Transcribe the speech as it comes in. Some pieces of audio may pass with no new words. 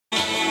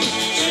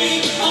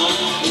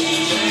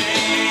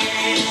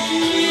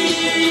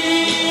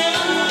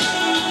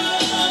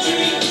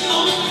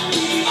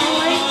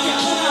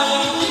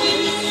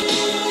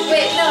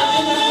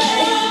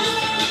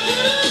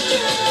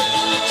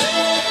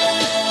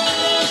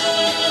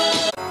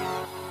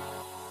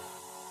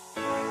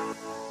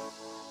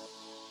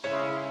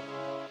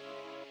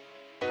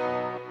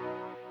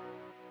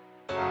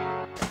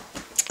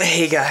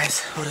Hey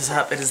guys, what is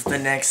up? It is the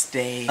next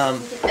day.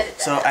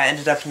 So I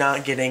ended up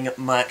not getting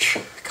much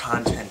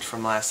content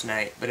from last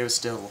night, but it was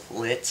still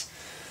lit.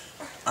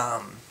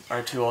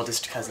 Our two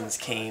oldest cousins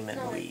came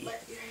and we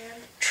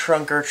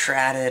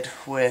trunk-or-tratted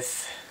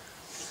with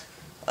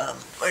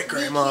my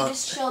grandma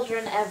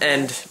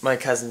and my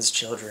cousin's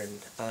children.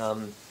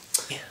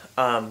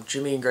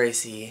 Jimmy and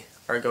Gracie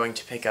are going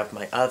to pick up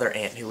my other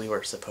aunt who we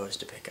were supposed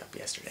to pick up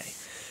yesterday.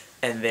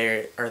 And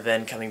they are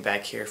then coming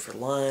back here for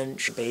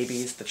lunch. The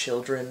babies, the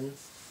children,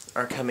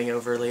 are coming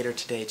over later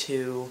today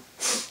too.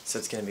 So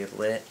it's going to be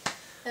lit.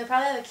 They'll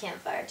probably have a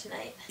campfire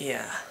tonight.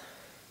 Yeah.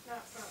 No,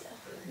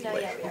 yeah,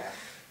 we are.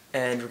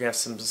 And we're going to have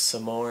some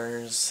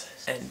s'mores.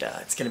 And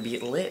it's going to be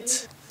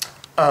lit.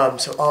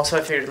 So also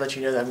I figured to let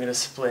you know that I'm going to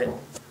split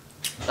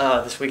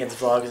this weekend's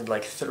vlog into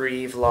like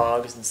 3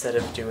 vlogs instead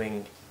of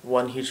doing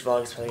one huge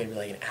vlog. It's probably going to be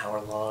like an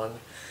hour long.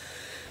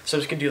 So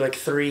I'm just going to do like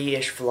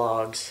 3-ish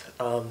vlogs.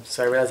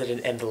 So I realized I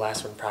didn't end the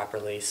last one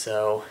properly,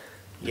 so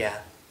yeah.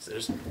 So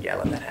just, yeah,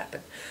 let that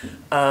happen.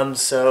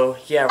 So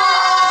yeah.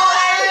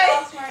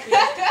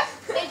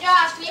 Hey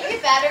Josh, can you get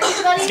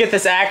batteries, buddy? Let's get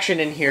this action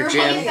in here,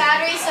 Jim.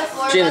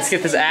 Jim, let's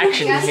get this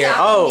action in here.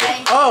 Oh,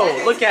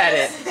 look at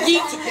it.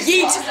 Yeet,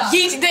 yeet,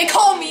 yeet, they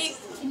call me.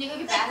 Can you go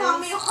get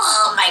batteries?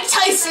 Mike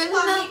Tyson.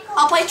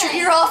 I'll bite your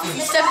ear off if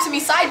you step to me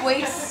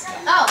sideways.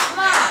 Oh, come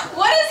on.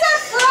 What is that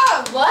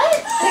from?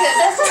 What?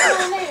 That's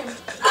not my name.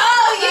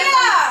 Oh,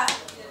 yeah.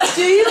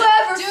 Do you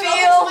ever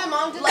feel my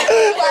mom did like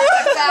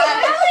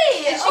that.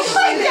 Belly? Oh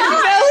my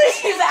God. Belly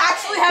is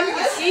actually having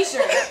a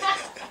seizure.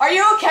 Are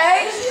you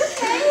okay?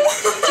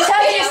 She's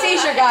having a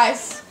seizure,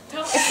 guys.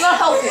 It's not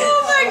healthy.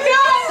 Oh my God.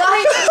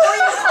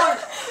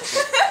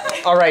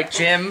 All right,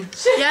 Jim.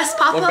 Yes,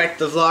 Papa. Welcome back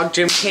to the vlog.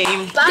 Jim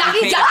came.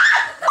 Yeah.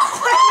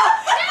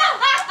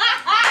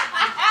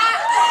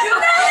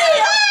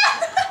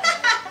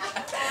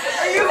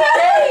 Are you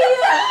okay?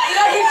 Did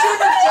I hit you in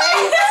the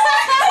face?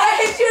 Did I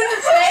hit you in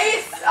the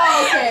face?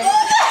 Oh, okay.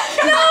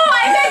 No,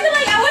 I meant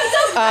like I went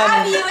to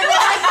grab you and then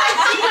like my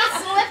feet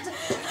slipped.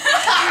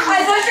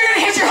 I thought you were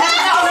gonna hit your head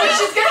now, but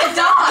she's gonna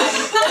die.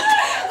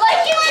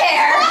 Like you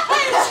care.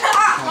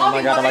 Oh my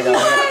god, oh my god.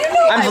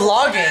 I'm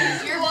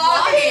vlogging. You're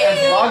vlogging. I'm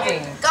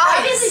vlogging.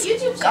 Guys, it's a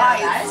YouTube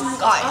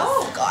channel, Guys.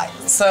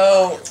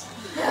 So.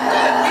 Oh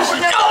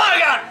my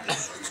god!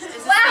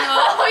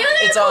 Wow,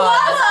 It's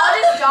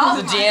on.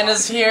 So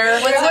Deanna's here.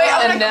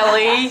 And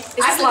Nelly. Is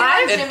this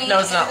live? No,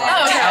 it's not live.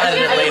 Oh, okay. I'll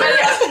edit it later.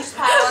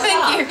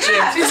 Thank you.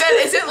 She said,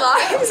 is it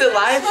live? Is it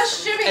live?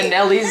 And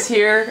Nelly's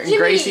here, and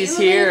Gracie's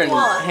here, and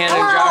Hannah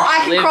and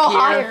Josh live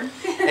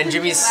here. And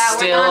Jimmy's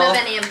still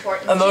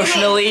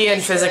emotionally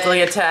and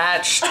physically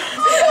attached.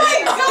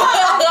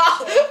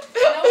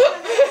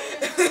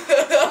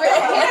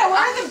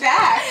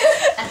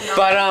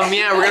 But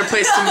yeah, we're gonna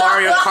play some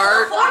Mario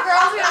Kart. The 4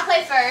 girls are gonna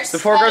play first. The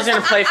 4 girls are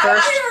gonna play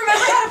first. I don't even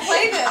remember how to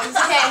play this.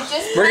 Okay,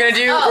 just We're gonna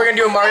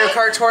do a Mario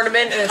Kart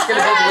tournament, and it's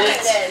gonna be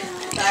lit.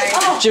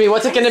 Sorry. Jimmy,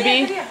 what's it gonna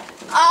be?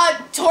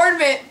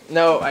 Tournament.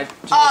 No, Jimmy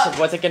said,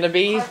 what's it gonna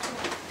be?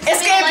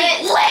 It's gonna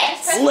be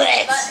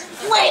lit.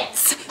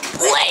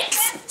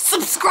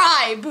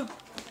 Subscribe.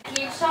 Can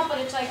you stop? But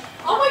it's like,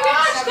 Oh my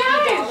gosh,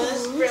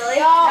 guys.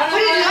 really? I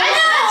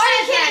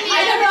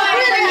don't know.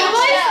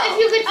 If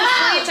you could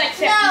just it's like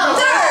 50.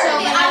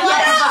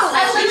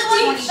 I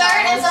literally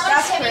third and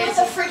someone hit me with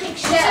a freaking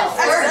shell.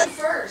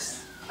 First.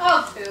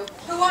 Oh,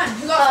 Who won?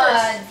 Who got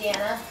first?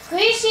 Deanna.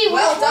 Gracie,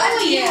 Well done,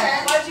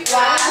 Deanna. Why'd you Yay!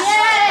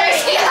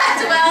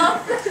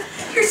 Well.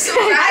 You're so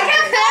bad. I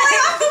kept falling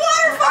off the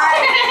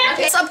waterfall.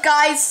 What's up,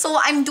 guys? So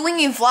I'm doing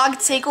a vlog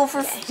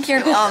takeover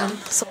here.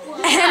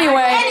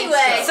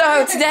 Anyway.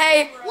 So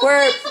today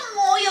we're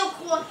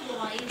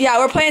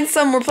playing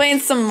some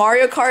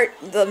Mario Kart.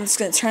 I'm just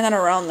gonna turn that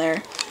around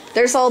there.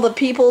 There's all the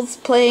peoples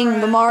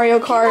playing the Mario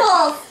Kart.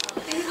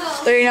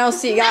 There you know,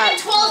 so you got. I'm in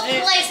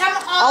 12th place.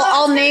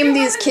 I'll name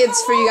these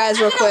kids for you guys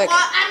real quick.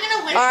 I'm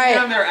gonna win. All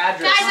right. Their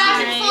address. Guys,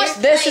 I'm in 4th place.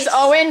 This is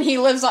Owen. He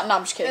lives on. No,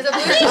 I'm just kidding. This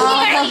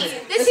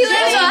he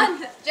lives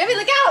on. Jimmy,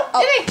 look out.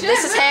 Oh,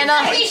 this is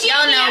Hannah.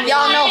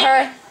 Y'all know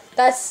her.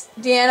 That's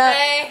Deanna.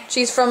 Hey.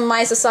 She's from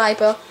my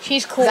society.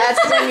 She's cool. That's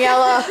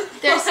Daniela.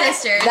 They're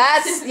sisters.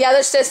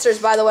 They're sisters,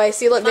 by the way.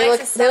 See, look, they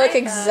look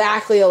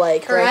exactly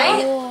alike,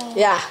 right?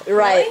 Yeah,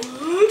 right.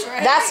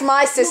 That's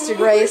my sister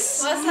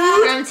Grace.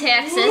 From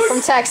Texas. From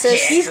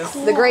Texas,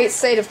 the great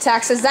state of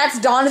Texas. That's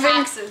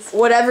Donovan,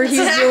 whatever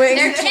he's doing.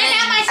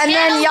 And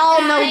then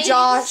y'all know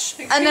Josh.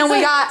 And then we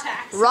got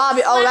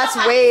Robby. Oh, that's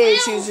way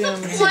too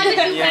zoomed.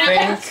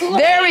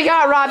 There we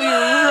got Robby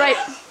right.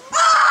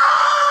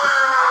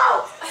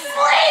 Oh!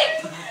 Sleep!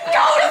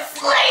 Go to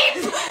sleep!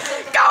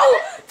 Go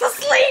to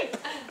sleep!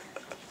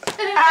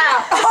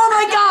 Oh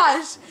my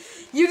gosh!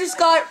 You just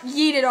got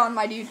yeeted on,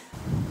 my dude.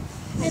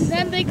 And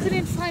then they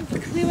couldn't find the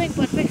clearing,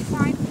 but they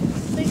found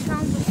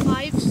the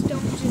 5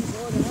 stones in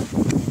water.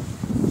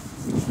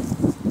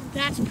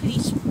 That's pretty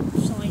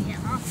smooth, so yeah.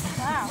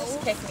 Wow.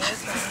 Just pick me.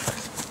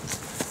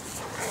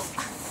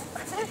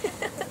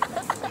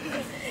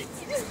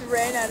 You just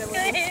ran out of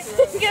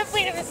You got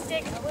played a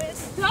mistake.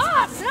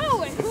 Stop!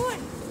 No, I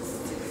couldn't.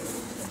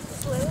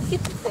 Slow.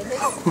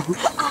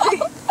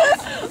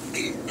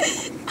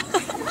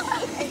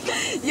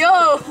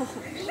 Yo!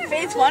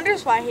 Faith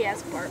wonders why he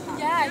has bark on.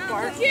 Yeah,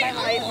 bark. My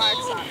light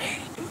marks on it.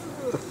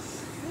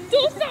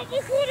 Don't stop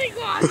recording,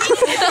 God.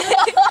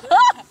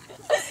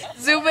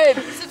 Zoom in.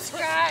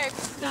 Subscribe.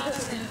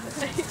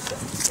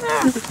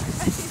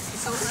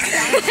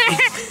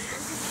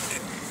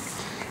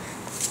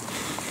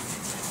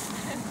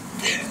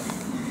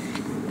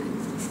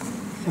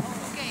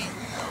 Okay,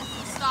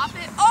 stop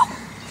it. Oh!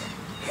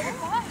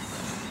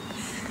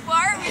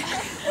 Why are we?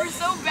 We're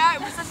so bad.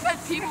 We're such bad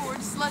people. We're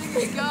just letting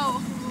it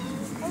go.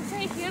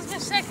 Okay, here's the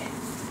second.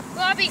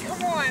 Robby,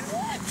 come on.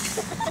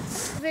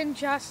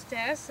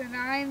 Injustice, and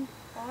I'm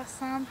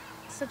awesome.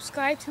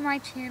 Subscribe to my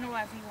channel,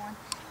 everyone.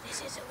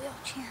 This is a real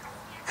channel.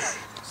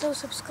 So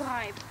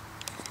subscribe.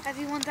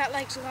 Everyone that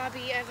likes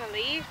Robby ever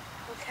leave.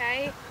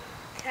 Okay?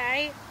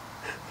 Okay?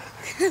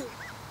 Okay,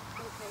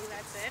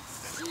 that's it.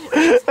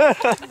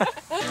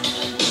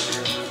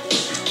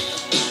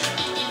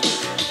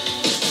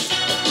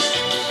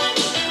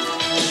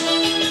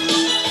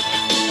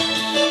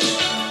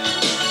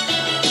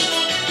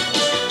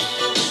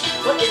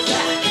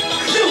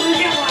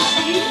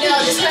 No,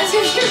 this one's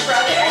with your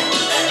brother.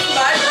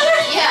 My brother?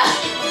 Yeah.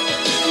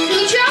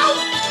 Cucho?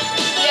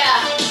 Yeah.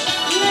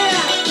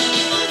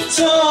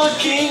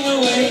 Talking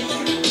away.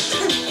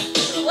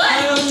 What? I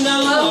don't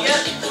know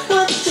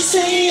what to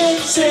say.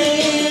 I'm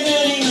saying it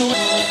anyway.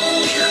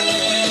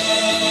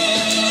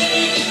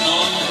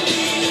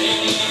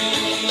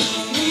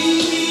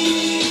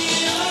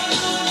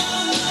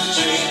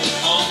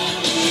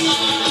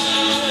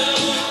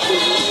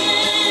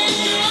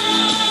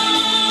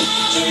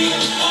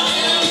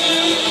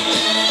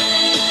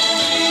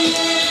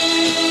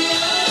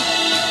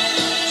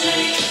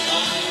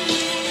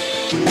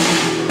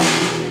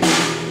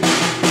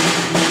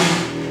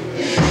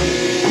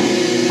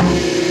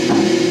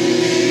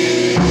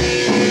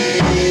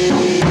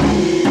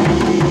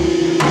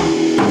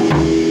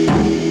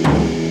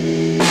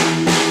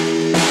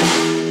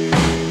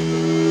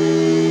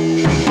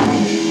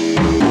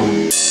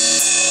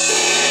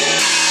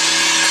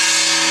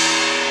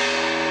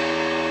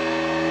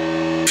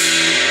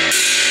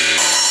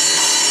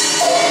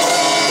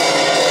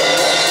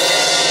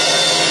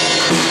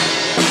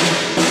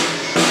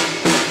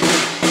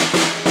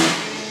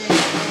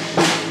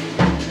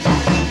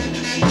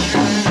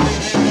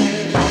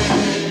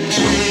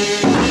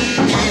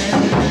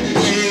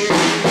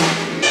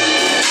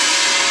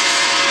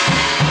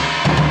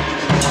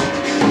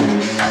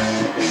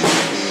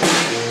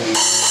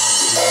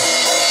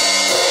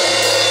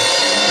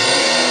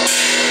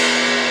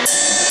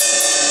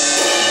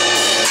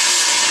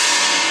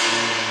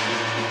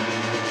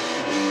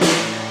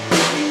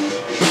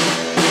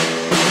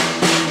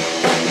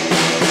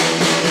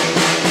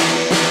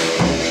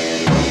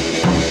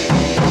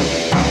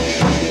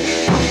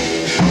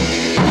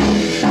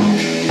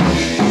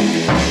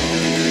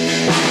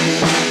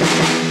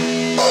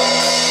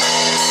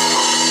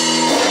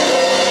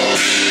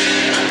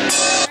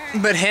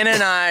 But Hannah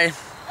and I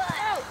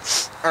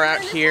are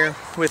out here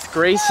with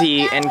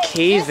Gracie and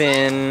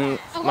Caven,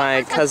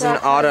 my cousin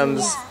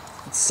Autumn's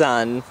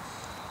son.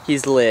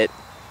 He's lit.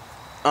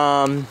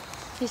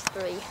 He's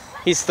 3.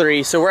 He's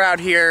 3. So we're out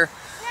here.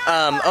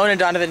 Owen and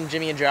Donovan,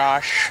 Jimmy and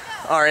Josh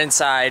are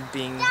inside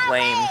being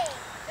lame.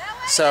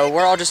 So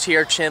we're all just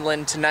here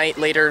chilling. Tonight,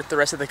 later, the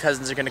rest of the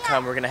cousins are gonna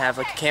come. We're gonna have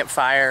like a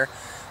campfire.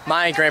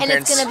 My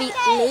grandparents. And it's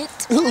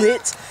gonna be lit.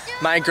 Lit.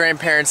 My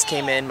grandparents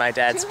came in, my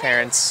dad's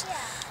parents.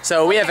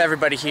 So we have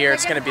everybody here.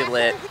 It's gonna be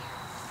lit.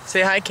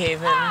 Say hi,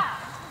 Caven.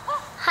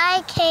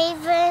 Hi,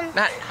 Caven.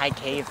 Not hi,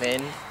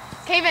 Caven.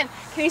 Caven,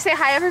 can you say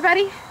hi,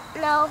 everybody?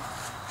 No.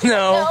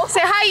 No.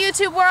 Say hi,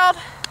 YouTube world.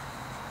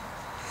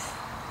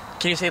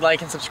 Can you say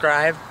like and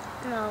subscribe?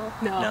 No.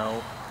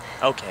 No.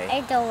 Okay.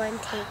 I don't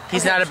want to.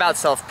 He's not about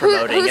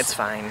self-promoting. Who's- It's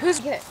fine. Who's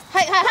get it?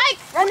 Hike!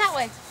 Run that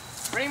way.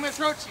 Bring my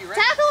throat to you, right?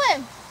 Tackle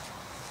him.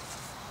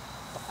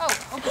 Oh,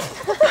 okay.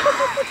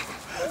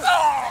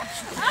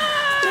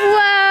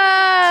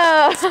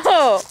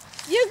 Whoa!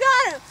 You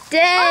got him.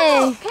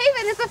 Dang. Oh,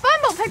 Caven, it's a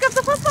fumble. Pick up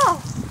the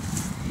football.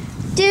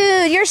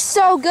 Dude, you're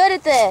so good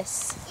at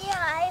this. Yeah,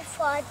 I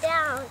fall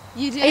down.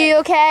 You did. Are you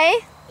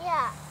okay?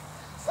 Yeah.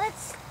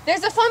 Let's.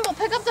 There's a fumble.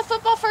 Pick up the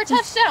football for a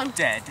touchdown.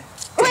 Dead.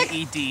 Quick.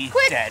 D-E-D.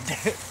 Quick. Dead.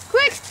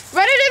 Quick,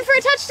 run it in for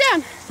a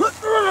touchdown. Run.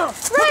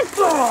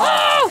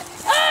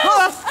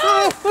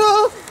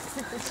 Oh.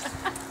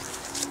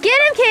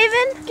 Get him,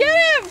 Caven. Get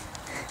him.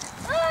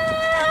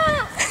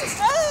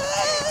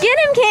 Get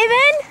him,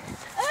 Caven.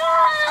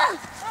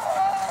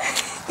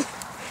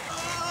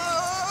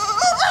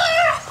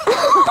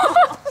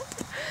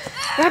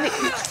 Robby.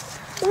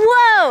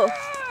 Whoa.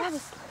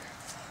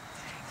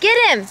 Get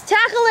him.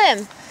 Tackle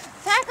him.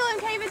 Tackle him,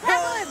 Caven.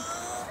 Tackle him.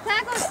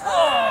 Tackle him.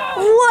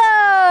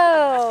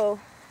 Whoa.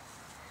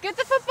 Get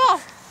the football.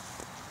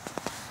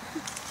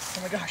 Oh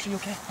my gosh, are you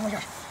okay? Oh my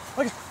gosh.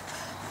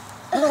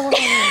 Oh my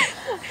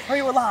gosh. Are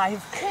you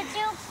alive? Could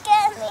you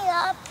get me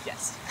up?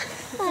 Yes.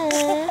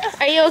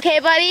 Are you okay,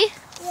 buddy?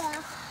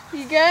 Yeah.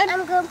 You good?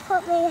 I'm gonna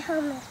put my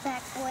helmet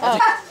back, boy. Oh.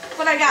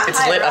 What I got?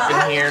 It's lit up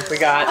in here. We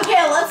got Okay,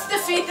 let's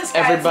defeat this guy.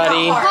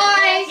 everybody.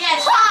 Hi.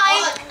 Yes.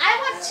 Hi.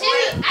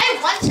 I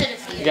want to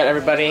defeat. We got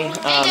everybody.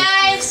 Hey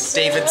guys.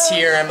 David's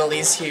here,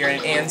 Emily's here,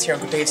 and Anne's here,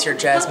 Uncle Dave's here,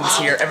 Jasmine's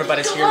here.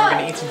 Everybody's here. We're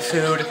gonna eat some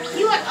food. Then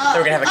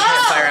we're gonna have a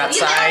campfire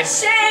outside.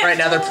 Right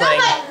now they're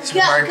playing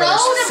Super Mario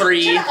Bros.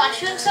 3.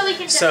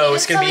 So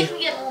it's gonna be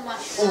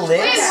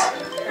lit.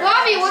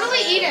 Robbie, what are we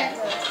eating?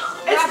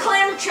 It's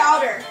clam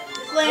chowder.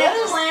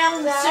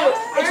 Clam soup.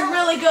 It's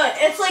really good.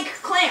 It's like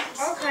clams.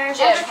 Okay.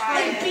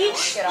 Like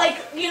beach, like,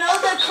 you know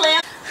the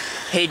clam.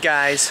 Hey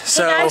guys,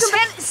 so I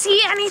can't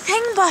see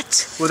anything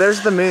but. well,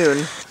 there's the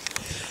moon.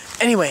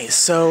 Anyways,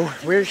 so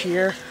we're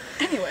here.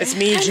 It's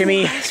me,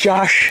 Jimmy,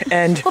 Josh,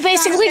 and We're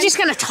basically just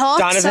gonna talk,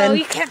 so Donovan.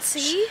 you can't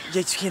see.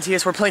 you can't see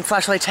us. We're playing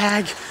flashlight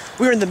tag.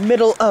 We're in the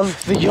middle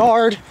of the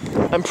yard.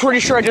 I'm pretty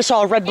sure I just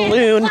saw a red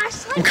balloon.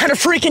 I'm kind of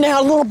freaking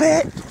out a little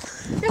bit,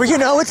 but you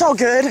know, it's all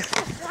good.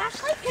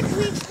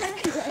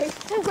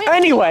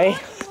 Anyway,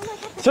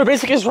 so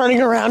basically just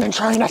running around and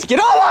trying not to get,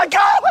 oh my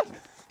god!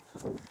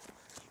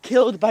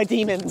 Killed by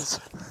demons.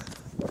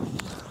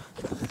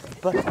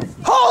 But,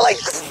 holy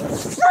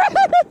frick!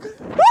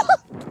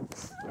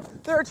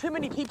 There are too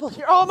many people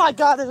here. Oh my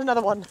god, there's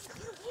another one.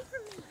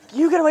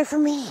 You get away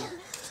from me.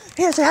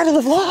 Hey, say hi to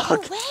the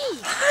vlog.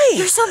 Hi.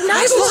 You're so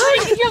nice.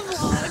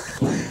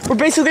 Vlog. We're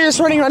basically just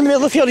running around the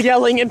middle of the field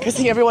yelling and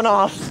pissing everyone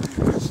off.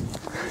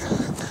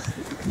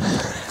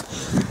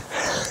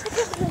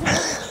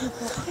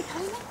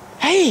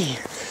 Hey!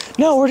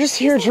 No, we're just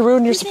here to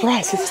ruin your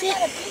surprise.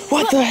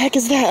 What the heck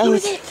is that? Oh,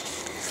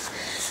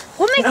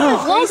 We're making a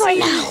vlog right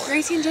now.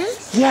 Gracie and Jim?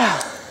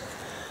 yeah.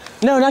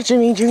 No, not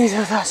Jimmy. Jimmy's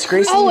with us.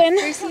 Gracie. Owen.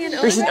 Gracie and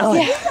Owen? Gracie and Owen.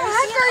 What the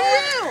heck are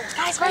you?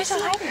 Guys, why are you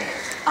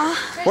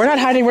hiding? We're not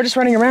hiding. We're just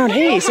running around.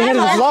 Hey, say hi to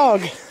the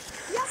vlog.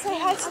 Say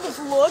hi to the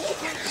vlog.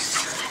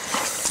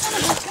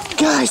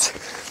 Guys,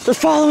 they're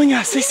following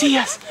us. They see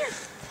us.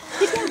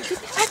 I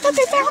thought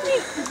they found me.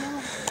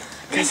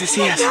 Guys, they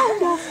see us.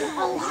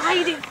 I'm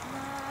hiding.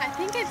 I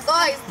think it's...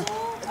 Guys,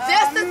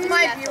 this is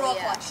my B-roll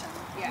collection.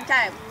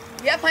 Okay,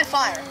 you have my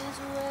fire.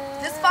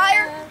 This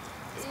fire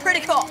is pretty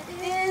cool.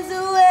 Is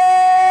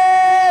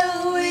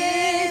well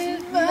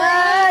with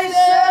my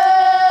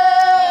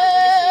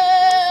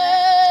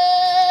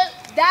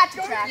soul. That's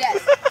a track.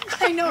 Yes.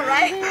 I know,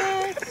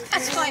 right?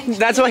 That's fine.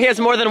 That's why he has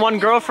more than one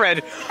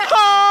girlfriend.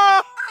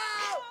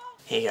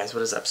 Hey guys,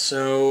 what is up?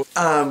 So,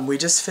 we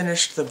just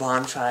finished the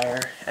bonfire.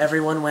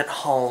 Everyone went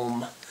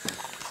home.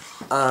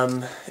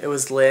 It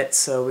was lit,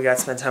 so we got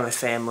to spend time with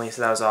family,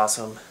 so that was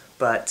awesome.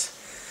 But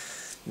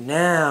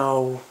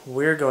now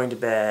we're going to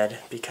bed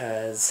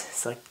because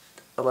it's like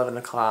 11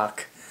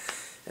 o'clock.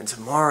 And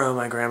tomorrow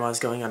my grandma's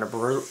going on a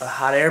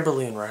hot air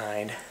balloon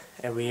ride,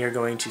 and we are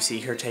going to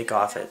see her take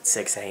off at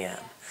 6 a.m.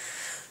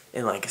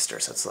 in Lancaster,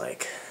 so it's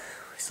like,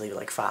 we leave at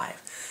like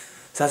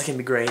 5. So that's going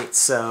to be great,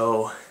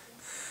 so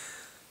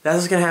that's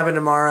what's going to happen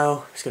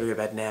tomorrow. I'm just going to go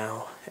to bed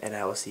now, and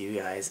I will see you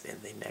guys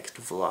in the next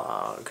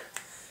vlog.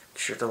 Be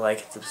sure to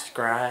like and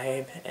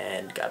subscribe,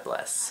 and God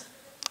bless.